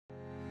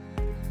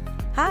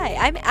Hi,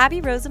 I'm Abby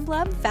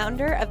Rosenblum,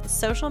 founder of the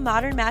Social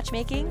Modern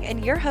Matchmaking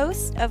and your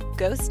host of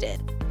Ghosted,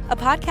 a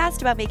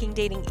podcast about making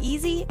dating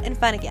easy and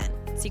fun again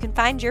so you can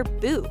find your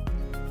boo.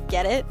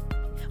 Get it?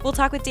 We'll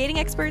talk with dating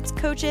experts,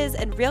 coaches,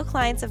 and real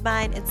clients of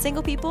mine and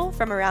single people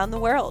from around the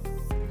world.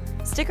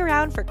 Stick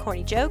around for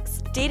corny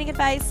jokes, dating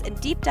advice, and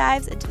deep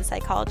dives into the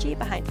psychology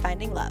behind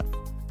finding love.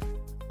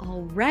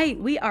 All right,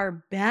 we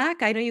are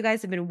back. I know you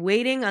guys have been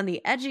waiting on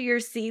the edge of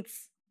your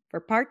seats for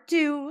part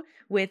 2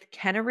 with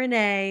Kenna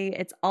Renee.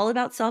 It's all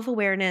about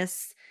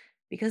self-awareness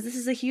because this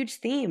is a huge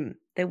theme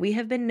that we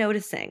have been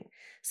noticing.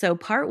 So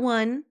part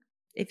 1,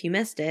 if you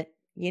missed it,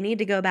 you need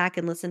to go back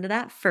and listen to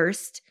that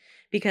first,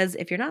 because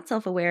if you're not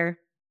self-aware,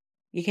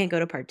 you can't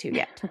go to part 2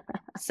 yet.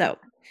 So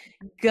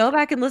go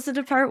back and listen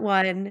to part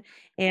 1.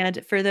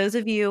 And for those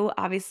of you,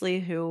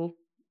 obviously, who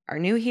are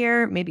new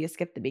here, maybe you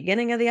skipped the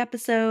beginning of the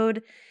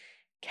episode,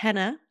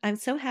 Kenna, I'm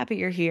so happy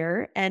you're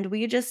here. And will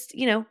you just,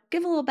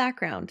 give a little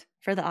background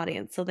for the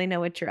audience so they know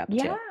what you're up to?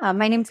 Yeah,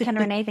 my name's Kenna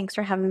Renee. Thanks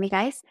for having me,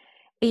 guys.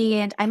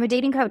 And I'm a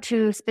dating coach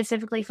who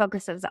specifically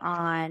focuses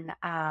on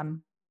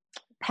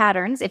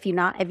patterns. If you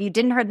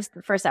didn't hear the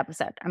first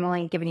episode, I'm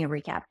only giving you a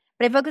recap.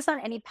 But I focus on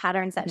any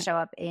patterns that show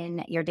up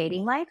in your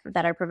dating life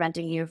that are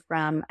preventing you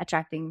from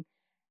attracting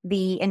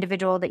the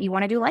individual that you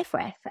want to do life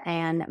with.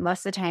 And most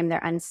of the time, they're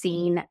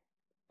unseen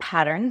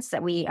patterns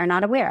that we are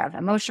not aware of.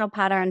 Emotional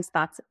patterns,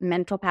 thoughts,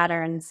 mental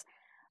patterns,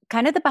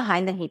 kind of the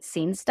behind the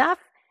scenes stuff.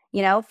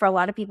 For a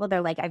lot of people, they're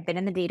like, I've been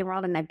in the dating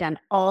world and I've done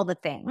all the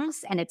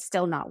things and it's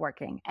still not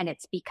working. And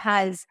it's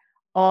because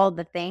all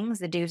the things,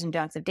 the do's and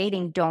don'ts of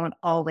dating don't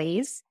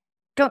always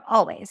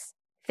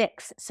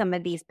fix some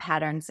of these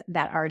patterns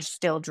that are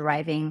still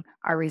driving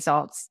our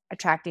results,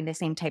 attracting the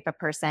same type of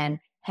person,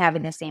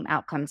 having the same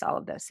outcomes, all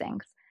of those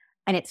things.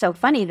 And it's so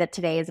funny that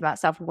today is about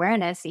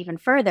self-awareness even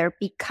further,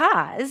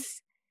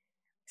 because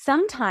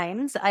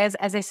sometimes, as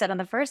I said on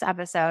the first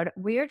episode,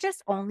 we're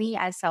just only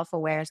as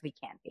self-aware as we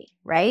can be,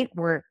 right?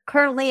 We're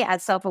currently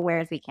as self-aware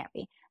as we can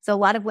be. So a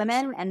lot of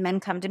women and men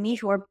come to me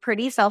who are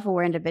pretty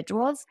self-aware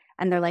individuals,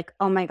 and they're like,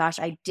 oh my gosh,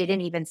 I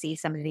didn't even see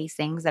some of these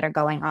things that are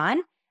going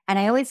on. And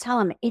I always tell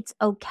them, it's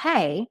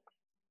okay.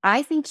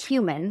 I think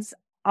humans,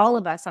 all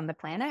of us on the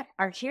planet,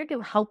 are here to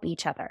help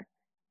each other.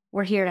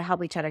 We're here to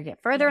help each other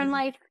get further in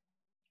life,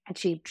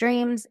 achieve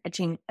dreams,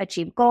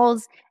 achieve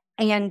goals.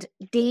 And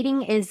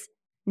dating is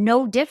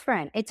no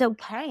different. It's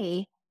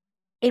okay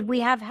if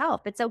we have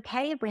help. It's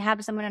okay if we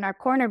have someone in our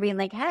corner being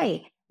like,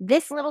 hey,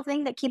 this little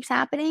thing that keeps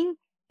happening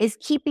is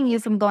keeping you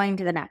from going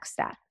to the next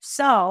step.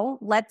 So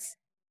what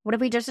if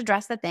we just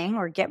address the thing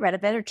or get rid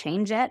of it or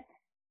change it?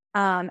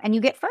 And you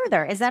get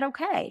further. Is that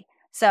okay?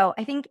 So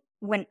I think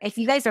if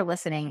you guys are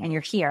listening and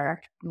you're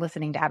here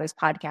listening to Abby's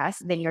podcast,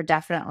 then you're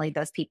definitely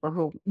those people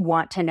who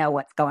want to know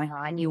what's going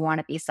on. You want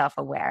to be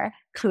self-aware.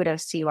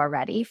 Kudos to you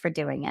already for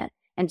doing it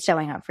and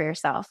showing up for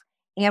yourself.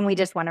 And we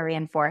just want to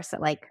reinforce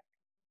that,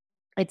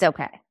 it's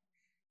okay.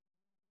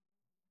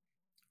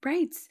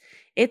 Right.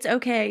 It's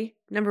okay,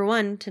 number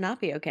one, to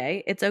not be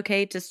okay. It's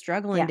okay to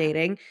struggle in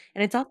dating.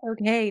 And it's also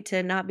okay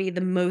to not be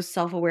the most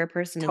self-aware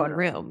person in the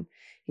room.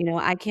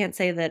 I can't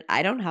say that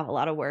I don't have a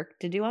lot of work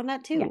to do on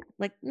that too.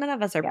 Yeah. None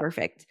of us are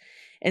perfect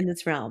in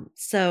this realm.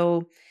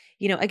 So,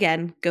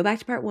 again, go back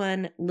to part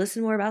 1,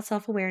 listen more about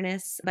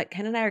self-awareness. But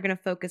Ken and I are going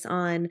to focus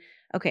on,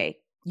 okay,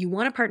 you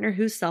want a partner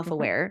who's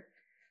self-aware. Mm-hmm.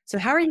 So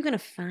how are you going to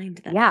find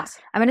that? Yeah,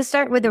 I'm going to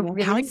start with a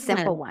really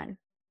simple one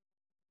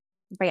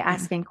by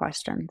asking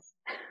questions.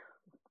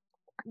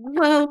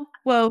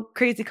 Whoa,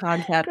 crazy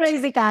concept.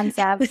 Crazy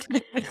concept.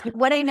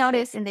 What I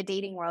notice in the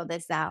dating world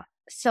is that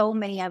so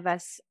many of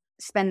us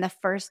spend the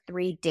first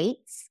 3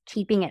 dates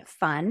keeping it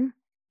fun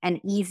and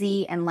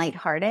easy and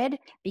lighthearted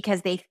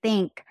because they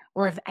think,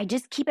 well, if I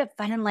just keep it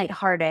fun and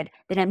lighthearted,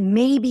 then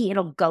maybe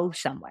it'll go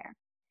somewhere.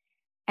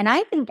 And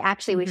I think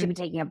actually we should be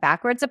taking a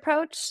backwards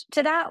approach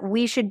to that.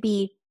 We should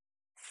be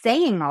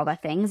saying all the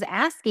things,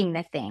 asking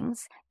the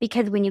things,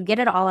 because when you get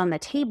it all on the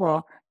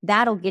table,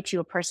 that'll get you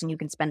a person you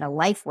can spend a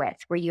life with,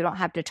 where you don't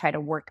have to try to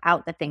work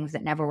out the things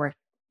that never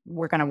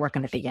were going to work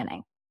in the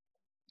beginning.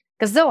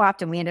 Because so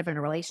often we end up in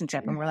a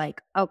relationship and we're like,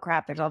 oh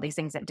crap, there's all these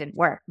things that didn't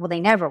work. Well, they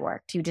never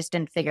worked. You just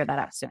didn't figure that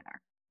out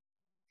sooner.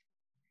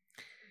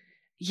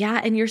 Yeah.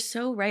 And you're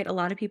so right. A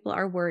lot of people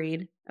are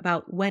worried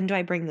about, when do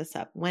I bring this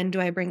up? When do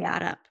I bring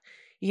that up?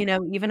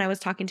 Even I was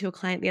talking to a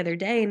client the other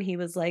day and he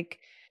was like,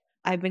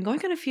 I've been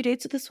going on a few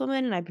dates with this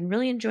woman and I've been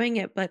really enjoying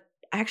it, but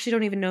I actually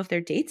don't even know if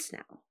they're dates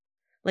now.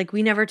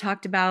 We never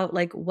talked about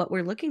what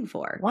we're looking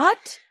for.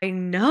 What? I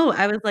know.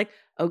 I was like,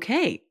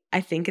 okay, I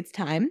think it's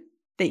time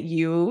that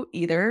you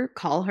either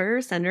call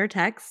her, send her a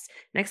text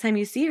next time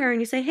you see her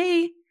and you say,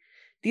 hey,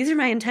 these are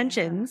my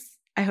intentions.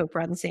 I hope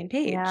we're on the same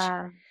page.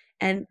 Yeah.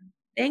 And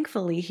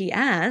thankfully he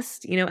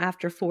asked,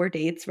 after 4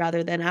 dates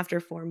rather than after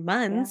 4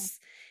 months.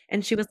 Yeah.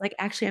 And she was like,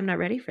 actually, I'm not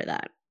ready for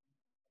that.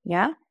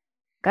 Yeah.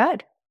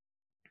 Good.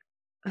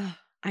 Oh,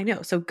 I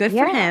know. So good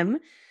for him.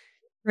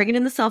 Bringing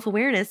in the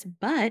self-awareness,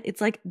 but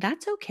it's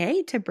that's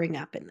okay to bring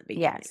up in the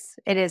beginning. Yes,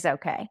 it is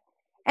okay.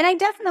 And I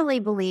definitely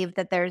believe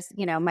that there's,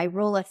 my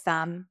rule of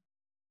thumb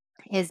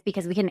is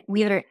because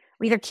we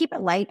either keep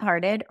it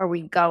lighthearted or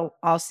we go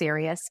all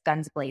serious,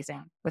 guns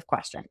blazing with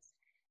questions.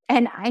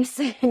 And I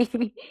say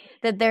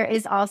that there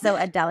is also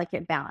a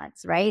delicate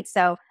balance, right?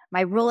 So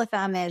my rule of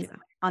thumb is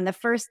on the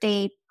first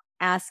date,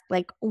 ask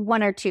like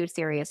 1 or 2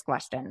 serious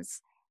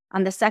questions.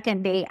 On the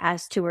second date,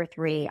 ask 2 or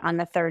 3. On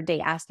the third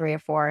date, ask 3 or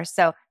 4.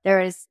 So there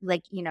is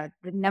like, the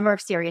number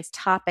of serious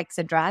topics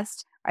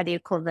addressed are the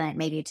equivalent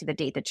maybe to the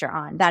date that you're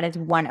on. That is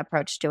one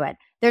approach to it.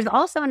 There's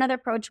also another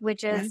approach,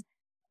 which is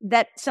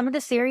that some of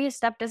the serious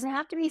stuff doesn't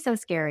have to be so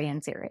scary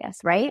and serious,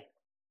 right?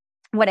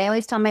 What I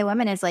always tell my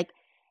women is like,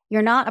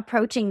 you're not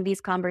approaching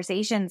these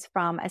conversations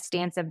from a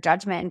stance of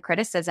judgment and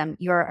criticism.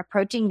 You're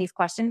approaching these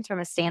questions from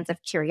a stance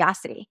of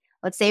curiosity.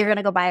 Let's say you're going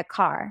to go buy a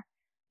car.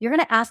 You're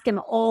going to ask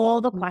him all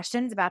the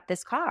questions about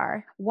this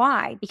car.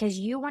 Why? Because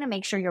you want to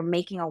make sure you're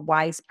making a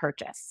wise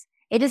purchase.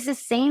 It is the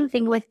same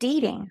thing with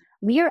dating.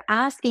 We are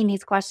asking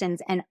these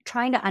questions and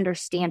trying to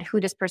understand who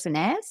this person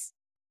is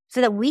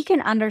so that we can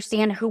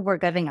understand who we're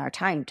giving our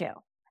time to,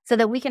 so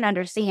that we can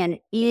understand,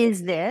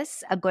 is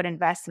this a good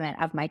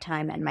investment of my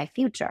time and my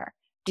future?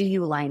 Do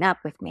you line up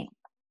with me?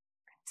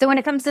 So when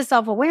it comes to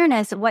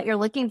self-awareness, what you're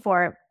looking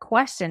for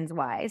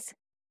questions-wise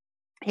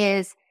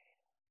is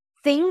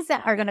things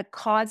that are going to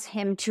cause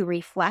him to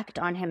reflect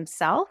on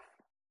himself.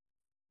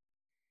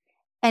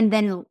 And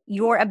then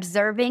you're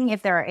observing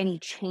if there are any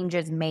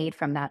changes made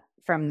from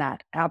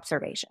that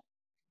observation.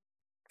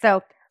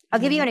 So I'll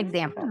give you an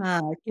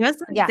example. Give us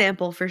an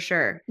example for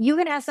sure. You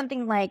can ask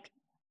something like,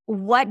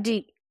 what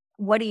do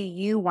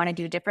you want to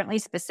do differently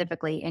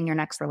specifically in your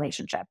next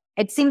relationship?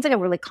 It seems like a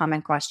really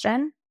common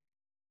question,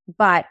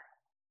 but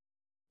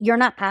you're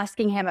not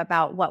asking him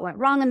about what went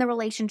wrong in the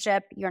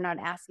relationship. You're not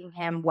asking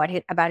him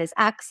about his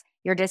ex.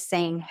 You're just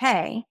saying,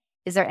 hey,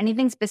 is there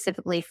anything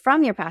specifically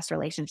from your past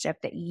relationship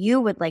that you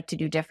would like to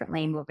do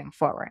differently moving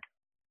forward?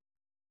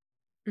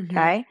 Mm-hmm.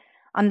 Okay.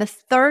 On the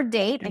third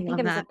date, I think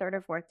it was the third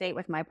or fourth date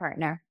with my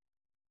partner.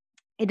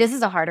 This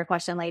is a harder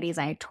question, ladies.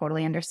 I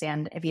totally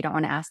understand if you don't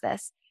want to ask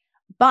this.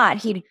 But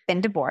he'd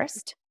been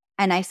divorced.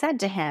 And I said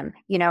to him,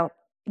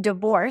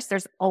 divorce,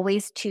 there's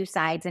always 2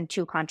 sides and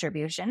 2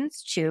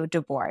 contributions to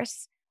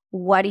divorce.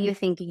 What do you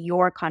think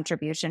your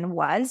contribution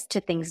was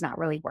to things not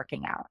really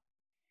working out?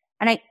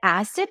 And I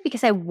asked it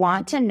because I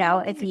want to know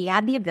if he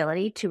had the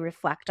ability to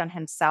reflect on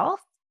himself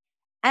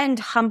and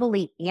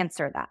humbly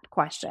answer that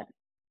question.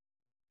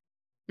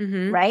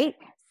 Mm-hmm. Right?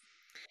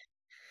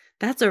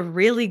 That's a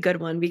really good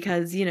one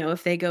because,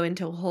 if they go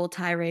into a whole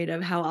tirade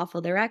of how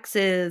awful their ex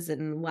is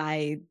and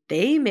why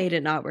they made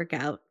it not work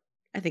out,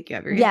 I think you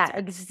have your answer. Yeah,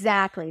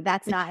 exactly.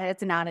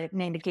 It's not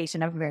an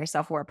indication of a very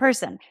self-aware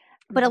person.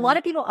 But a lot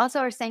of people also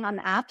are saying on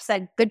the apps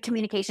that good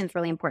communication is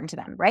really important to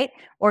them, right?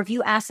 Or if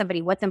you ask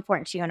somebody what's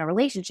important to you in a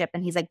relationship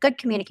and he's like, good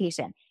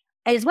communication.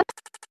 Is what's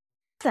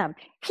awesome.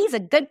 He's a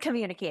good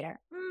communicator.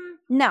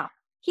 No,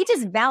 he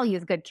just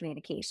values good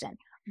communication.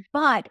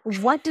 But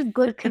what does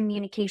good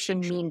communication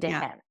mean to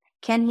him?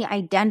 Can he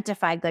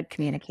identify good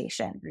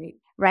communication?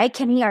 Right?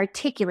 Can he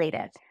articulate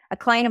it? A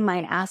client of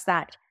mine asked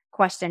that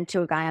question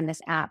to a guy on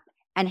this app,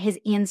 and his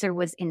answer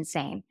was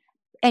insane.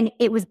 And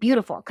it was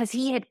beautiful because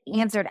he had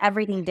answered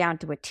everything down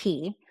to a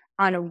T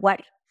on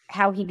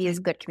how he views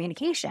good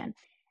communication.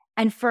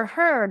 And for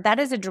her, that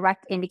is a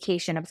direct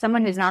indication of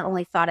someone who's not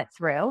only thought it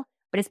through,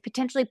 but is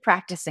potentially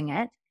practicing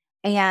it.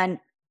 And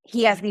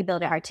he has the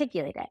ability to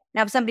articulate it.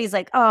 Now, if somebody's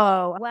like,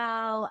 oh,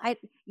 well,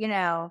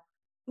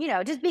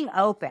 just being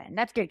open,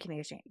 that's good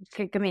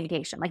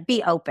communication. Like,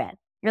 be open.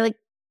 You're like,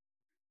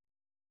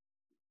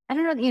 I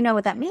don't know that you know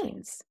what that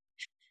means.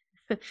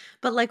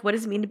 But like, what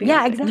does it mean to be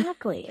open?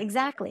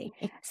 Exactly.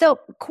 So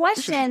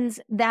questions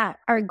that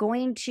are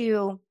going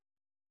to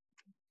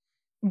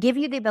give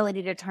you the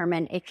ability to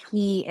determine if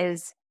he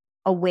is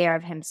aware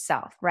of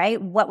himself,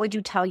 right? What would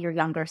you tell your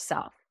younger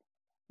self?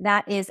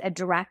 That is a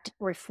direct,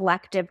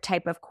 reflective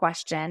type of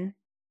question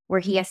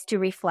where he has to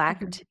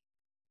reflect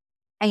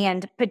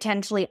and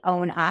potentially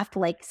own up,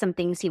 like some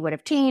things he would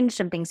have changed,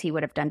 some things he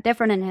would have done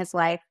different in his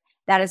life.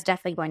 That is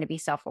definitely going to be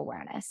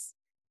self-awareness.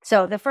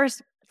 So the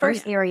first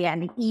area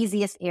and the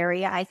easiest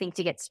area, I think,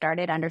 to get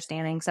started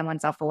understanding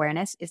someone's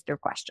self-awareness is through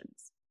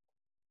questions.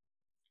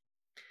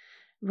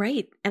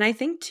 Right. And I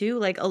think too,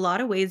 like a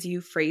lot of ways you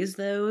phrase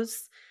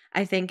those,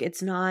 I think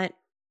it's not,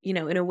 in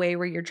a way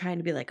where you're trying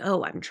to be like,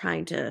 oh, I'm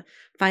trying to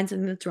find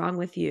something that's wrong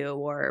with you,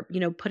 or,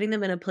 putting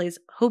them in a place,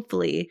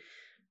 hopefully,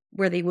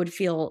 where they would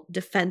feel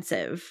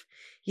defensive.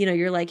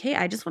 You're like, hey,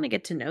 I just want to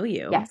get to know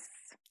you. Yes.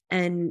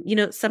 And,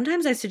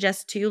 sometimes I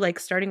suggest too, like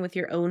starting with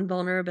your own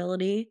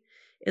vulnerability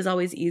is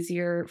always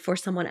easier for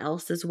someone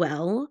else as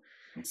well.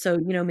 So,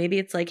 maybe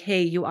it's like,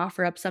 hey, you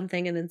offer up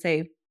something and then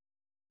say,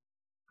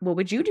 what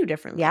would you do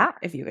differently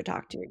if you could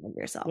talk to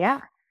yourself?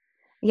 Yeah.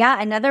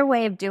 Yeah. Another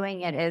way of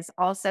doing it is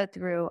also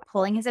through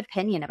pulling his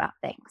opinion about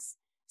things.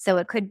 So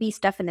it could be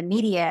stuff in the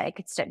media. It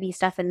could be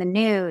stuff in the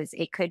news.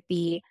 It could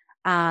be,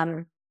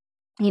 I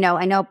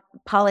know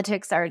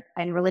politics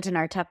and religion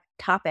are tough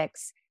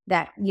topics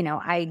that,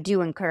 I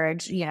do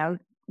encourage, you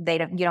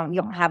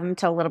don't have them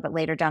till a little bit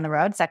later down the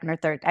road, second or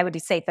third, I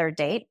would say third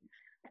date.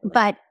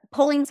 But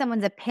pulling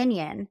someone's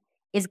opinion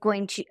is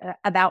going to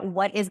about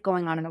what is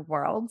going on in the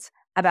world,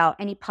 about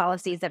any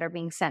policies that are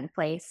being set in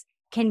place,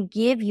 can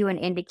give you an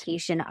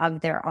indication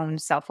of their own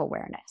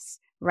self-awareness,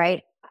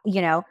 right?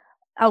 You know,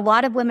 a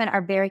lot of women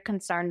are very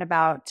concerned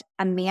about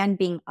a man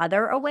being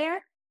other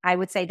aware. I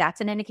would say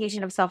that's an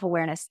indication of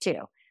self-awareness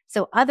too.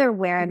 So other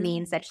aware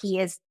means that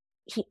he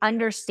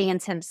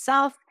understands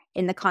himself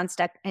in the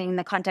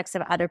context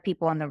of other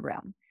people in the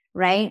room,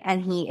 right?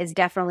 And he is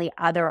definitely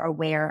other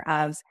aware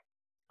of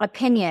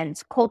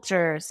opinions,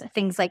 cultures,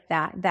 things like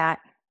that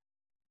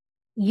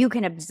you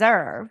can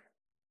observe,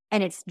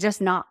 and it's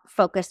just not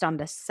focused on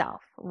the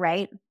self,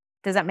 right?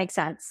 Does that make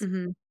sense?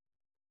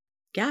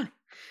 Yeah,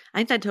 I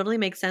think that totally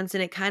makes sense.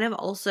 And it kind of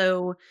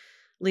also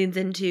leans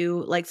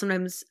into, like,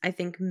 sometimes I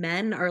think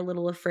men are a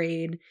little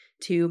afraid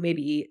to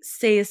maybe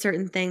say a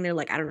certain thing. They're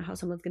like, I don't know how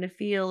someone's going to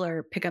feel,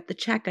 or pick up the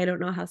check. I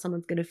don't know how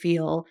someone's going to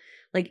feel.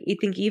 Like, I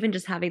think even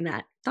just having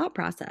that thought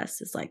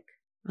process is like,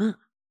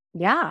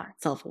 yeah,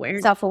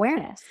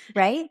 self-awareness,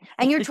 right?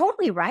 And you're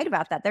totally right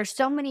about that. There's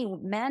so many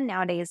men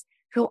nowadays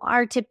who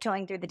are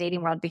tiptoeing through the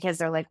dating world because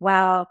they're like,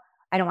 well,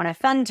 I don't want to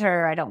offend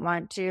her. I don't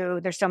want to.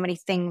 There's so many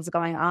things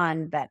going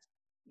on that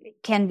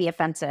can be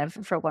offensive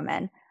for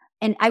women.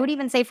 And I would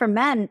even say for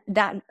men,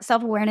 that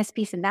self-awareness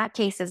piece in that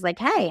case is like,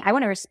 hey, I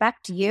want to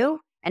respect you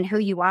and who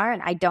you are.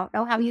 And I don't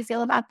know how you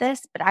feel about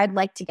this, but I'd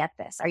like to get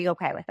this. Are you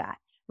okay with that?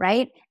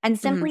 Right? And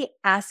simply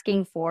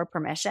asking for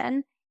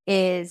permission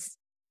is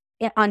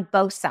on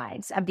both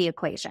sides of the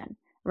equation,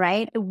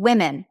 right?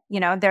 Women,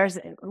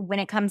 when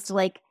it comes to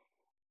like,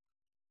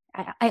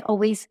 I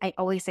always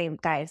say,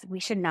 guys, we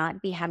should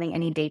not be having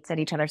any dates at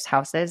each other's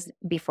houses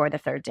before the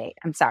third date.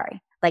 I'm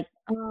sorry. Like,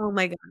 oh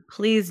my God,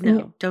 please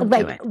no, don't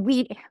do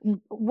it.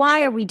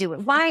 Why are we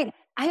doing? Why?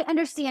 I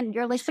understand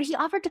your list, but he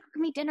offered to cook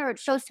me dinner.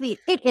 It's so sweet.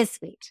 It is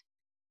sweet.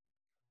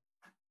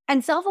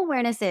 And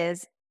self-awareness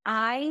is,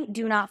 I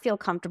do not feel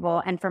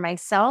comfortable, and for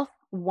myself,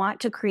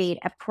 want to create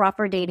a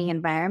proper dating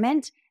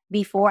environment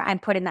before I'm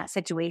put in that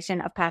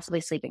situation of possibly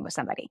sleeping with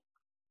somebody.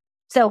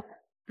 So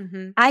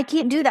I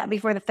can't do that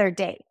before the third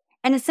date.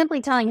 And it's simply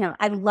telling him,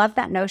 I love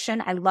that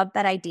notion. I love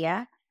that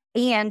idea.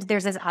 And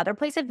there's this other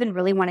place I've been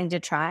really wanting to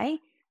try.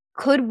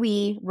 Could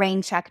we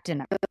rain check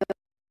dinner?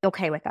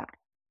 Okay with that?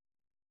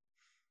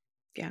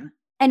 Yeah.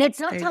 And it's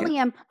not telling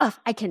him, oh,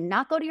 I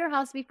cannot go to your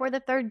house before the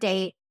third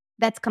date.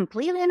 That's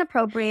completely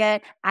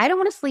inappropriate. I don't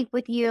want to sleep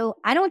with you.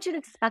 I don't want you to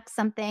expect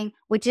something,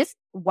 which is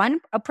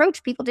one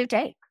approach people do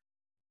take.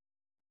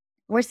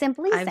 We're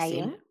simply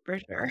saying, for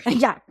sure.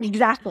 Yeah,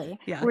 exactly.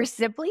 Yeah. We're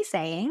simply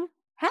saying,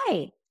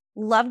 hey,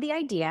 love the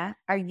idea.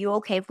 Are you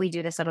okay if we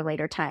do this at a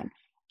later time?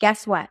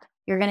 Guess what?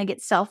 You're going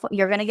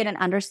to get an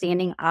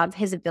understanding of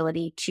his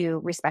ability to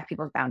respect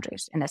people's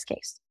boundaries in this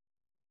case.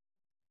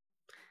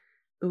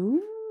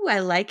 Ooh, I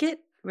like it.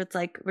 It's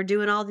like we're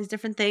doing all these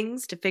different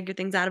things to figure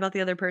things out about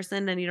the other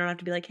person, and you don't have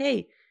to be like,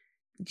 hey,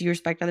 do you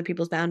respect other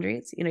people's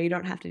boundaries? You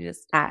don't have to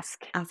just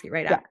ask it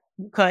right out.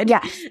 You could.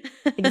 Yeah,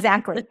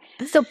 exactly.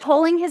 So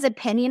pulling his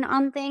opinion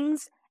on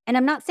things, and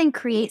I'm not saying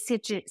create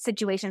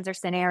situations or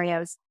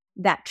scenarios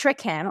that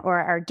trick him or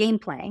are game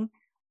playing.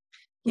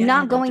 Yeah,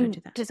 not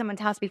going to someone's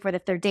house before the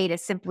third date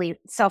is simply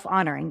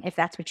self-honoring, if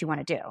that's what you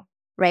want to do,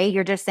 right?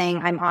 You're just saying,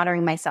 I'm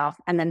honoring myself,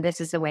 and then this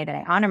is the way that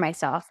I honor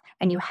myself.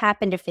 And you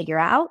happen to figure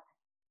out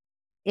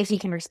if he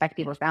can respect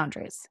people's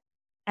boundaries.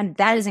 And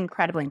that is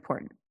incredibly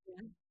important.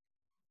 Yeah.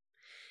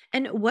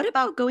 And what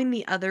about going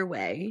the other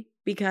way?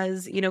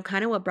 Because,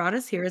 kind of what brought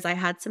us here is I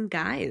had some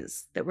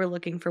guys that were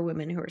looking for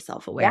women who are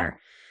self-aware.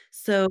 Yeah.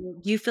 So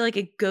do you feel like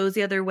it goes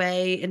the other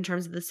way in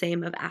terms of the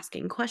same of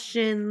asking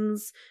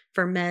questions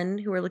for men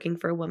who are looking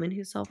for a woman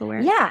who's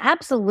self-aware? Yeah,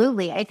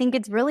 absolutely. I think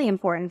it's really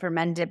important for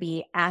men to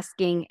be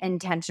asking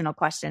intentional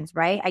questions,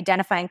 right?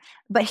 Identifying.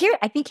 But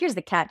I think here's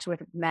the catch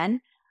with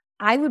men.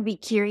 I would be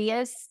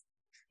curious,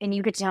 and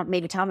you could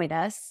maybe tell me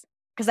this,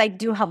 because I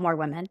do help more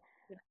women.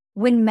 Yeah.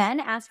 When men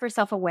ask for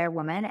self-aware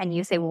women and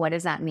you say, well, what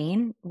does that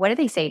mean? What do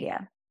they say to you?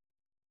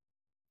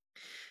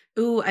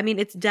 Ooh, I mean,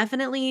 it's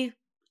definitely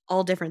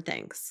all different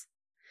things.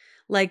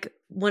 Like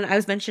when I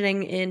was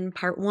mentioning in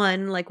part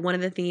 1, like one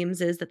of the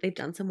themes is that they've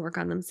done some work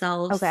on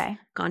themselves,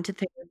 gone to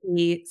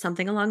therapy,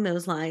 something along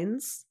those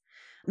lines.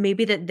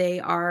 Maybe that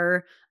they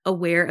are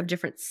aware of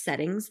different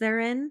settings they're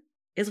in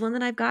is one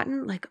that I've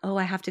gotten. Like, oh,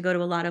 I have to go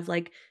to a lot of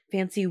like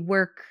fancy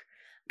work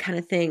kind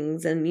of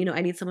things. And,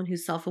 I need someone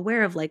who's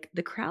self-aware of like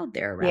the crowd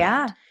they're around.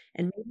 Yeah.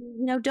 And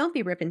maybe, don't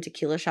be ripping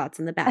tequila shots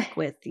in the back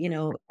with,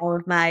 all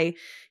of my,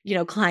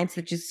 clients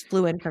that just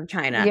flew in from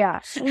China.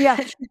 Yeah.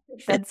 Yeah.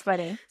 That's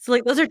funny. So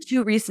like those are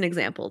 2 recent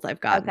examples I've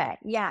got. Okay.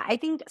 Yeah. I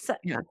think so.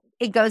 Yeah.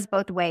 It goes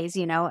both ways,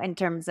 in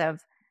terms of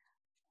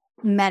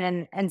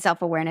men and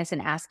self-awareness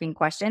and asking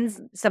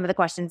questions. Some of the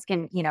questions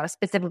can,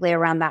 specifically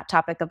around that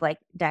topic of like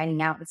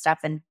dining out and stuff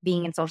and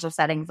being in social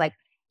settings, like,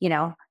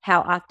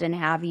 how often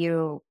have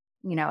you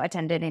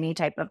attended any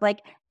type of like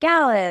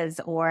galas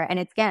and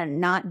it's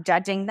again, not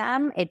judging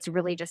them. It's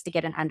really just to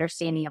get an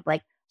understanding of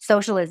like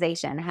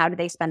socialization. How do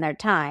they spend their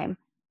time?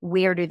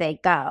 Where do they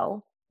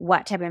go?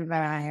 What type of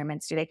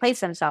environments do they place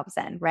themselves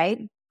in?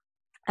 Right.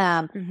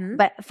 Mhm.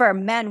 But for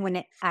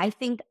men, I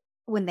think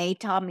when they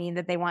tell me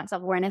that they want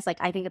self-awareness, like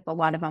I think it's a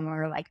lot of them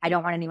are like, I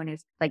don't want anyone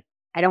who's like,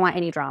 I don't want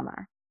any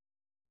drama.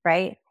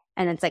 Right.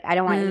 And it's like, I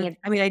don't want any,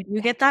 I mean, I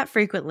do get that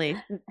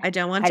frequently. I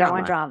don't want I don't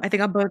want drama. drama. I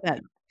think on both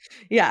ends.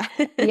 Yeah.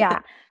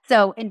 Yeah.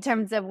 So in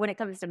terms of when it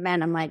comes to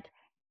men, I'm like,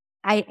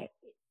 I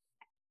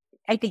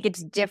I think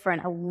it's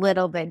different, a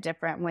little bit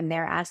different when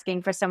they're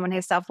asking for someone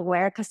who's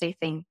self-aware because they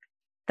think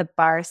the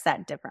bar is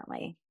set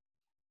differently.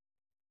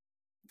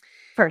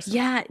 Personally,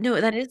 Yeah, no,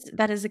 that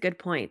is a good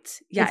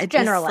point. Yeah, it's it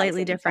is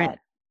slightly generalizing, different. but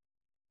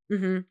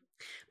Mhm.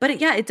 But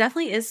yeah, it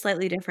definitely is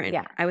slightly different,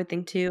 yeah, I would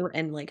think too,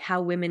 and, like,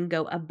 how women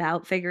go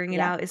about figuring it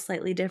yeah, out is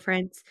slightly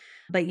different.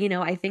 But,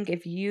 I think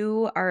if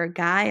you are a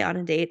guy on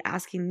a date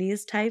asking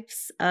these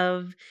types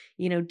of,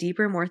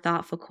 deeper, more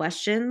thoughtful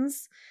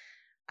questions,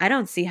 I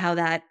don't see how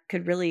that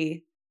could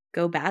really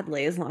go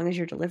badly as long as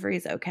your delivery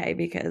is okay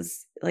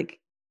because,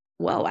 like,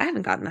 whoa, I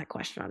haven't gotten that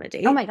question on a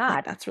oh date. my Like,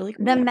 god, that's really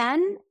the cool.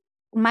 men,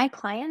 my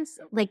clients,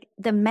 like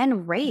the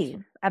men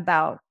rave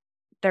about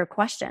their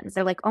questions.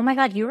 They're like, oh my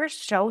god, you are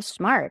so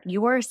smart,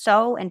 you are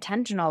so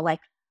intentional,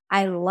 like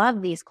I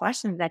love these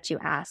questions that you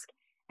ask.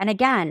 And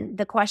again,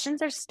 the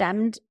questions are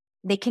stemmed,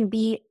 they can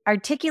be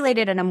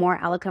articulated in a more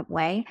eloquent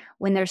way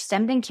when they're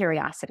stemmed in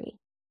curiosity.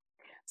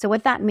 So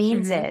what that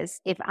means Mhm.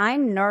 is if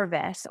I'm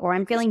nervous or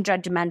I'm feeling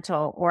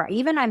judgmental or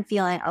even I'm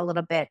feeling a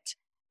little bit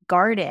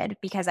guarded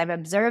because I've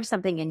observed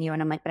something in you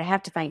and I'm like, but I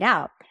have to find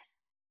out,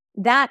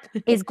 that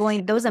is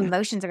going, those Yeah.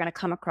 emotions are going to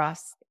come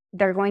across.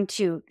 They're going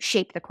to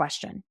shape the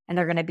question and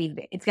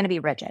it's going to be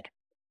rigid.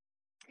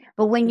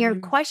 But when your Mhm.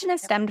 question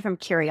is stemmed from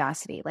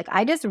curiosity, like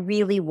I just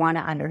really want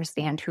to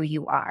understand who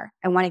you are.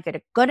 I want to get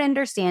a good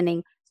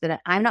understanding so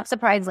that I'm not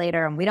surprised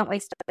later and we don't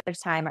waste other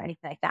time or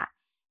anything like that.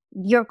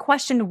 Your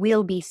question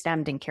will be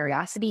stemmed in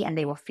curiosity and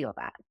they will feel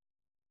that.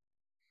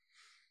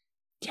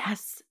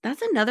 Yes,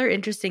 that's another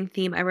interesting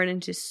theme I run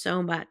into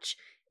so much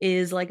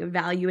is like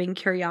valuing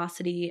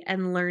curiosity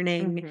and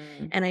learning.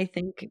 Mhm. And I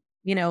think,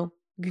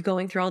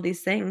 going through all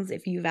these things,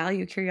 if you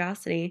value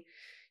curiosity,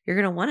 you're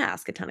going to want to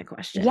ask a ton of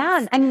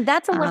Yeah, questions. I mean,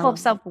 that's a level of Um,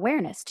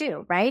 self-awareness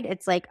too, right?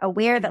 It's like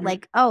aware that mhm,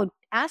 like, oh,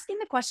 asking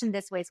the question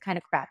this way is kind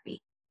of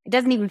crappy. It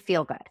doesn't even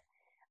feel good.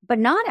 But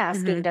not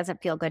asking mhm,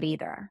 doesn't feel good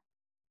either.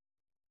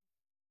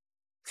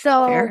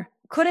 So, fair.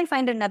 could I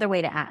find another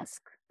way to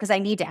ask? Because I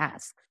need to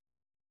ask.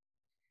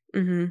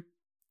 Mhm.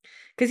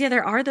 'Cause, yeah,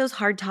 there are those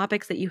hard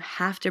topics that you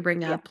have to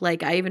bring Yeah. up.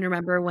 Like, I even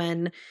remember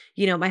when,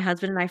 my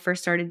husband and I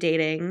first started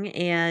dating,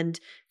 and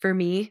for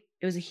me,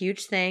 it was a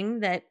huge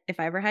thing that if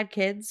I ever had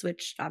kids,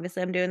 which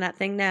obviously I'm doing that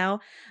thing now,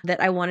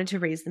 that I wanted to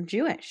raise them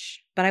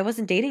Jewish. But I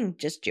wasn't dating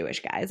just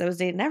Jewish guys, I was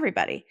dating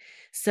everybody.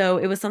 So,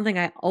 it was something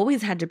I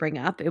always had to bring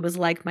up. It was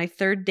like my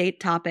 3rd date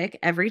topic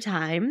every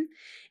time.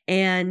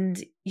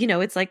 And,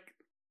 it's like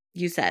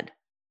you said,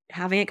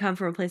 having it come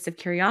from a place of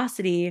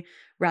curiosity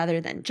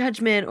rather than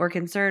judgment or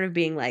concern of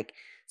being like,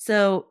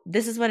 "So,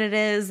 this is what it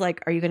is,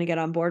 like, are you gonna get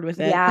on board with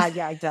it?"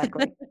 Yeah,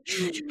 exactly.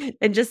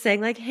 And just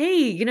saying like,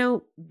 "Hey,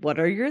 what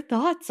are your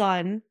thoughts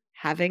on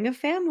having a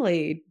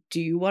family?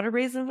 Do you wanna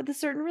raise them with a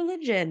certain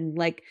religion?"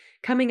 Like,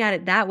 coming at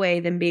it that way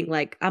than being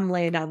like, "I'm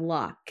laying down the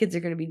law. Kids are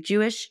gonna be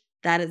Jewish.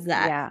 That is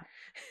that." Yeah.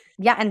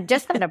 Yeah, and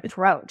just that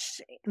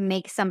approach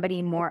makes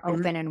somebody more Mhm.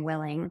 open and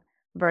willing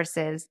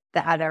versus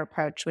the other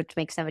approach, which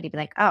makes somebody be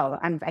like, "Oh,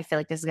 I feel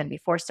like this is gonna be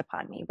forced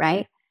upon me,"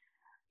 right?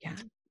 Yeah.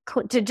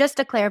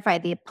 To clarify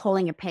the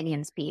pulling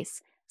opinions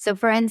piece. So,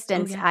 for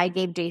Oh, instance, yeah. I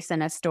gave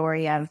Jason a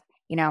story of,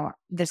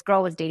 this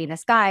girl was dating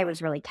this guy. It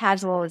was really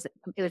casual.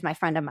 It was my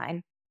friend of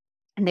mine,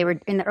 and they were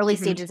in the early Mhm.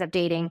 stages of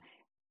dating.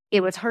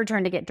 It was her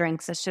turn to get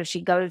drinks, so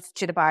she goes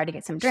to the bar to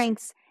get some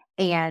drinks,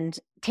 and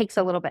takes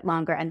a little bit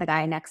longer. And the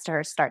guy next to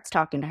her starts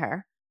talking to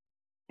her,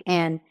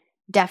 and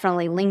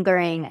definitely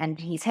lingering, and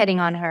he's hitting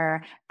on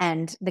her.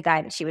 And the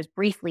guy that she was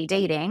briefly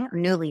dating, or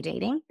newly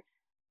dating,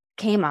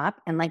 came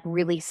up and like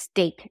really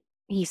staked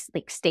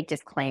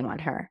his claim on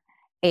her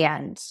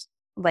and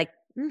like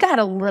Mm. got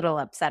a little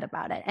upset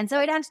about it. And so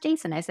I'd asked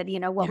Jason, I said,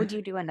 what Yeah. would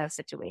you do in those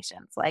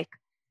situations? Like,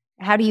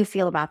 how do you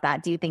feel about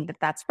that? Do you think that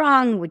that's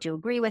wrong? Would you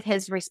agree with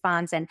his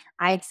response? And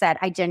I had said,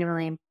 I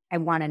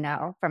want to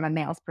know from a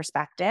male's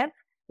perspective,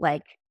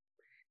 like,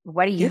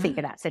 what do you think Yeah.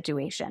 of that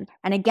situation?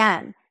 And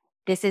again,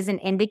 this is an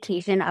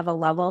indication of a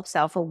level of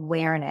self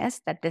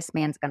awareness that this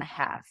man's going to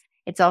have.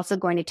 It's also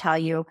going to tell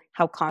you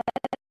how confident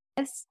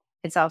he is.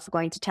 It's also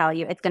going to tell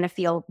you it's going to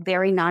feel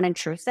very non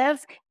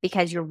intrusive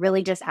because you're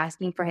really just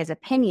asking for his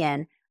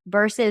opinion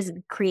versus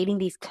creating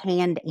these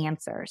canned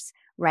answers,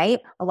 right?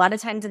 A lot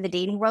of times in the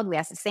dating world, we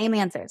ask the same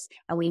answers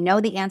and we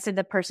know the answer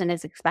the person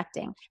is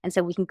expecting. And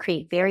so we can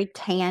create very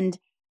canned,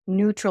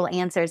 neutral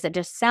answers that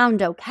just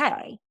sound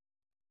okay.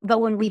 But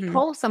when we Mhm.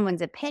 pull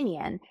someone's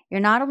opinion, you're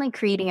not only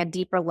creating a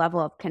deeper level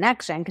of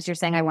connection because you're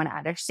saying, I want to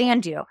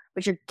understand you,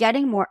 but you're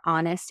getting more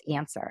honest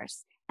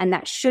answers. And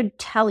that should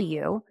tell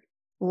you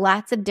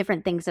lots of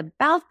different things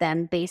about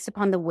them based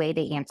upon the way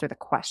they answer the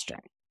question.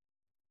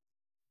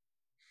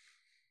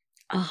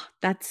 Oh,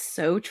 that's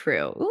so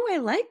true. Ooh, I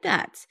like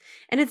that.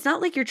 And it's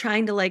not like you're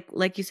trying to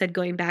like you said,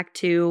 going back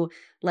to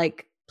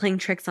like playing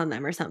tricks on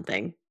them or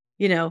something.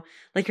 You know,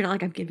 like you're not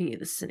like, I'm giving you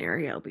this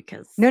scenario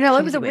because No, it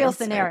here's was a the real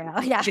answer.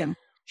 scenario. Yeah.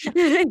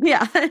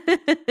 Yeah.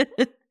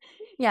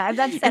 Yeah, I've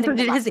done And so setting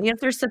did them his up.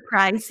 answer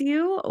surprise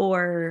you,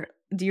 or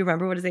do you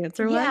remember what his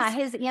answer Yeah,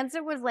 was? his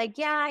answer was like,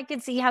 yeah, I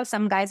could see how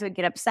some guys would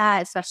get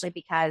upset, especially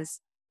because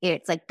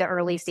it's like the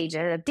early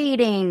stages of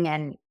dating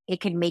and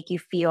it can make you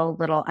feel a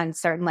little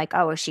uncertain, like,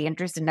 oh, is she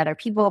interested in other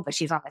people, but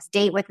she's on this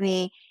date with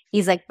me?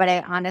 He's like, but I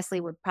honestly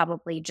would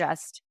probably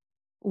just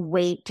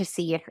wait to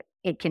see if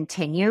it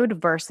continued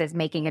versus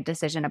making a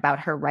decision about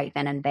her right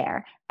then and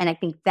there. And I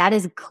think that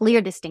is a clear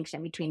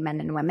distinction between men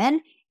and women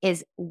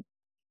is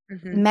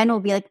Mhm. men will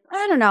be like,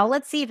 I don't know,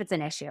 let's see if it's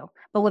an issue.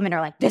 But women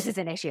are like, this is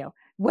an issue.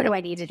 What do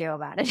I need to do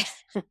about it?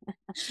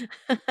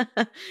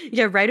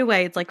 Yeah, right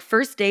away. It's like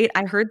first date,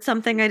 I heard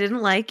something I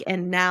didn't like,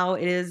 and now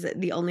it is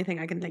the only thing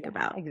I can think Yeah,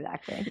 about.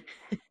 exactly.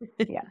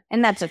 Yeah.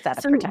 And that's just out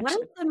of So what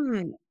protection. are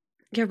some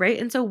yeah, right.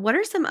 And so what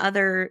are some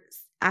other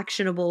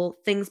actionable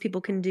things people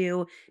can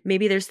do?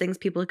 Maybe there's things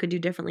people could do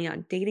differently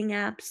on dating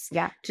apps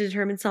Yeah. to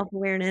determine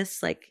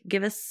self-awareness. Like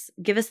give us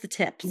the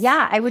tips.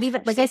 Yeah. I would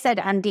even, like I said,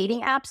 on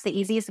dating apps, the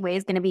easiest way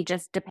is going to be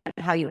just depend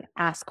on how you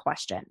ask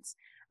questions,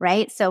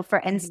 right? So, for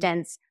Mhm.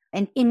 instance,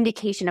 an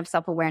indication of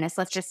self awareness,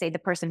 let's just say the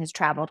person has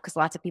traveled, because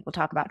lots of people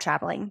talk about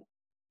traveling.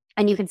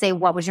 And you can say,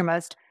 what was your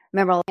most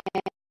memorable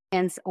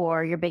experience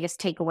or your biggest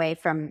takeaway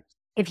from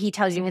if he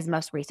tells you his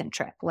most recent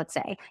trip, let's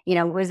say,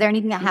 was there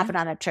anything that Yeah. happened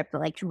on a trip that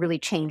like really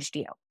changed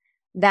you?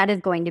 That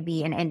is going to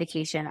be an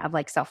indication of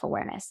like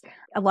self-awareness.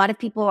 A lot of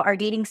people are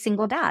dating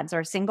single dads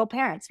or single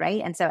parents, right?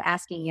 And so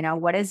asking,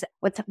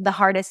 what's the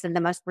hardest and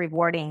the most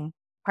rewarding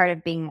part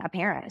of being a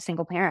parent, a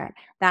single parent,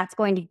 that's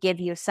going to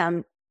give you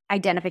some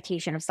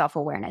identification of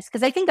self-awareness.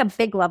 Because I think a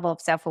big level of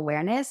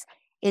self-awareness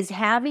is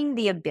having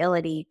the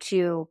ability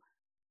to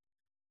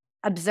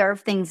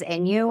observe things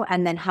in you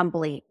and then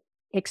humbly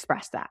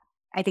express that.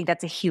 I think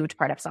that's a huge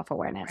part of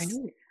self-awareness.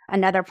 Right.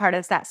 Another part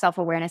of that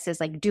self-awareness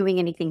is like doing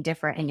anything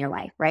different in your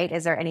life, right?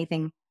 Is there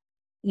anything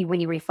when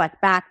you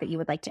reflect back that you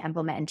would like to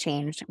implement and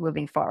change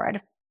moving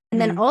forward? And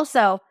then Mhm.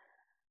 also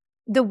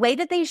the way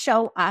that they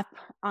show up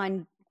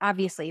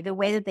obviously the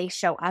way that they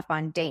show up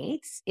on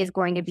dates is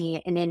going to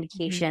be an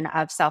indication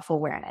of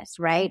self-awareness,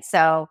 right?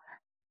 So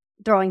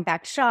throwing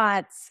back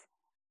shots,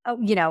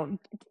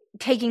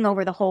 taking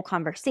over the whole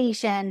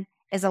conversation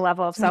is a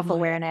level of Oh, boy.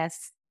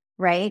 self-awareness,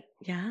 right?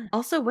 Yeah.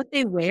 Also what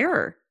they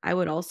wear, I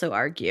would also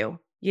argue,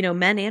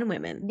 men and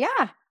women.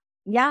 Yeah.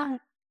 Yeah.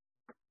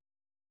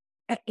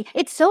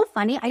 It's so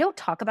funny. I don't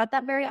talk about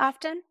that very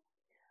often,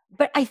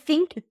 but I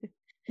think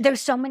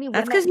there's so many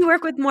That's women. because you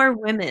work with more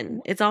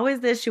women. It's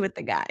always the issue with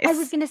the guys. I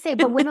was going to say,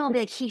 but women will be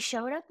like, he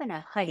showed up in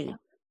a hoodie,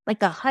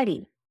 like a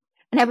hoodie.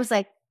 And I was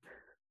like,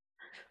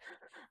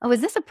 oh,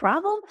 is this a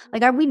problem?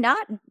 Like, are we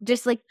not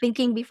just like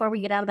thinking before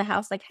we get out of the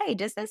house, like, hey,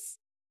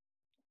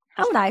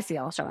 how would I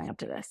feel showing up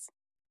to this?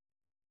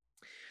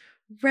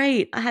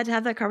 Right. I had to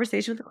have that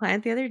conversation with a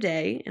client the other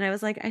day, and I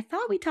was like, I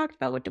thought we talked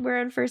about what to wear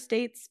on first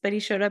dates, but he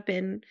showed up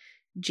in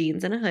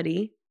jeans and a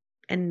hoodie.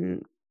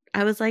 And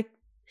I was like,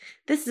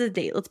 this is a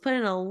date. Let's put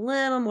in a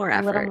little more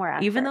effort. A little more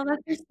effort. Even though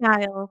that's your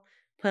style,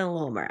 put in a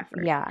little more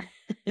effort. Yeah.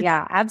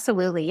 Yeah,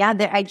 absolutely. Yeah.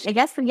 I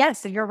guess,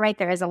 yes, you're right.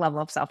 There is a level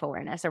of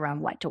self-awareness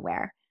around what to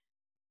wear.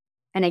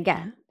 And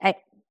again, I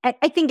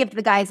think if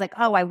the guy's like,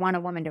 oh, I want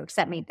a woman to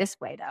accept me this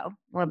way, though,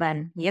 well,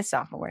 then he is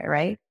self-aware,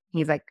 right?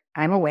 He's like,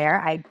 I'm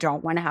aware. I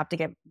don't want to have to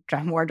get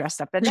more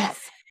dressed up than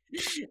this.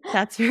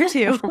 That's fair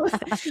too.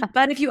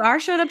 But if you are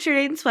showing up to your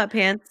date in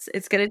sweatpants,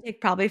 it's going to take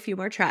probably a few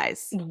more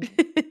tries.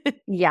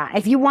 Yeah.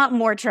 If you want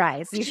more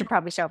tries, you should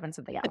probably show up in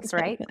something else,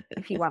 right?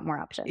 If you want more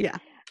options. Yeah.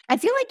 I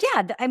feel like,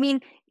 yeah, I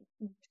mean,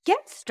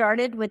 get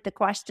started with the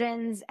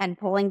questions and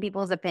pulling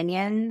people's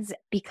opinions,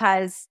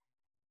 because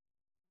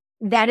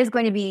that is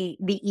going to be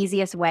the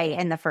easiest way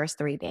in the first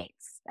 3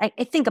 dates. I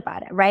think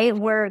about it, right?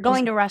 We're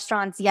going to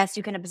restaurants. Yes,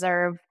 you can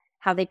observe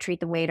how they treat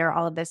the waiter,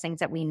 all of those things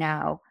that we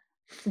know.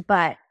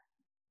 But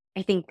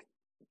I think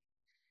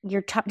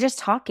you're just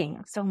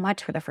talking so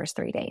much for the first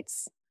 3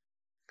 dates.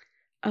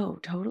 Oh,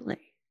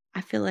 totally.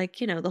 I feel like,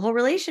 the whole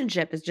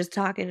relationship is just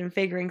talking and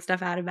figuring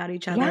stuff out about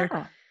each other.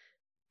 Yeah,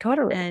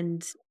 totally.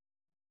 And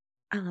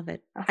I love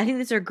it. I think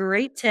these are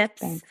great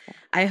tips. Thanks.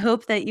 I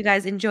hope that you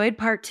guys enjoyed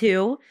part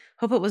 2.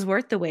 Hope it was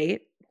worth the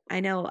wait. I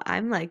know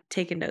I'm like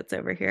taking notes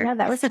over here. Yeah,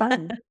 that was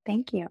fun.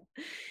 Thank you.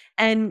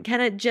 And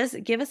Kenna,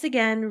 just give us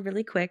again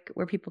really quick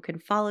where people can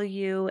follow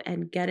you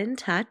and get in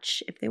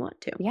touch if they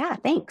want to. Yeah,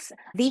 thanks.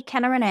 The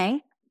Kenna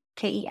Renee,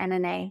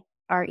 KennaRenee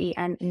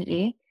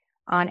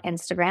on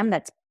Instagram.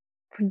 That's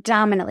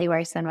predominantly where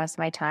I spend most of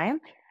my time.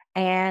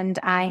 And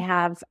I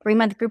have a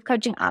 3-month group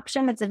coaching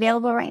option that's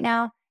available right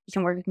now. You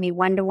can work with me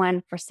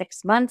 1-to-1 for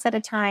 6 months at a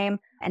time.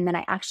 And then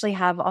I actually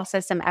have also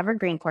some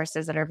evergreen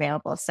courses that are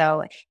available.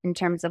 So in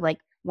terms of like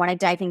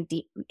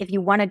if you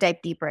want to dive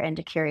deeper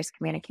into curious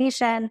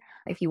communication,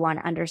 if you want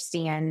to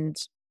understand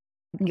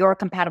your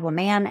compatible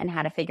man and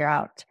how to figure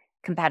out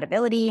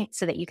compatibility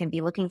so that you can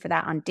be looking for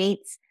that on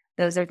dates,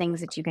 those are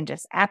things that you can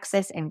just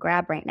access and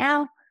grab right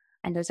now.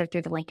 And those are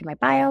through the link in my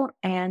bio.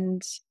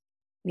 And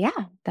yeah,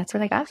 that's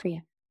what I got for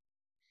you.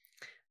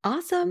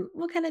 Awesome.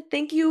 Well, Kenna,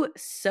 thank you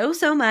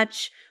so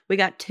much. We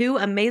got 2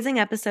 amazing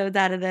episodes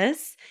out of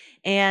this,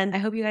 and I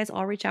hope you guys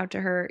all reach out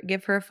to her,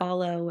 give her a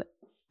follow.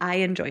 I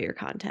enjoy your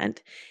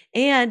content.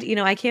 And,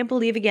 I can't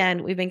believe,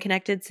 again, we've been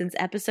connected since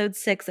episode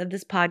 6 of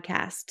this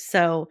podcast.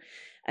 So,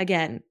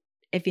 again,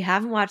 if you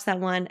haven't watched that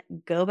one,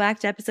 go back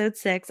to episode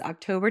 6,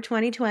 October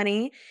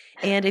 2020.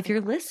 And if you're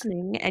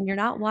listening and you're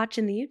not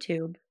watching the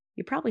YouTube,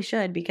 you probably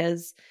should,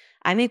 because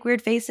I make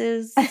weird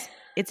faces.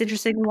 It's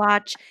interesting to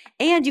watch,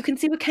 and you can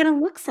see what Kenna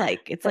looks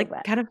like. It's like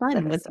kind of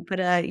fun once you put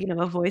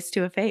a voice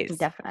to a face.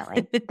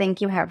 Definitely. Thank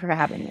you for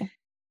having me.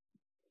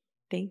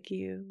 Thank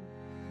you.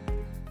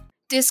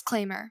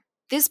 Disclaimer: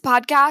 this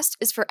podcast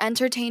is for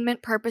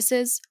entertainment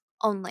purposes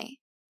only.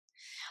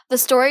 The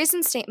stories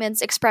and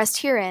statements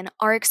expressed herein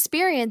are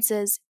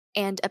experiences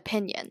and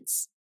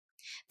opinions.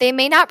 They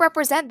may not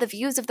represent the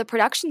views of the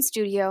production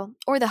studio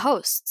or the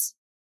hosts.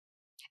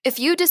 If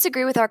you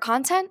disagree with our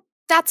content,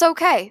 that's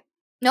okay.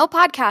 No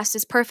podcast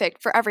is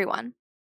perfect for everyone.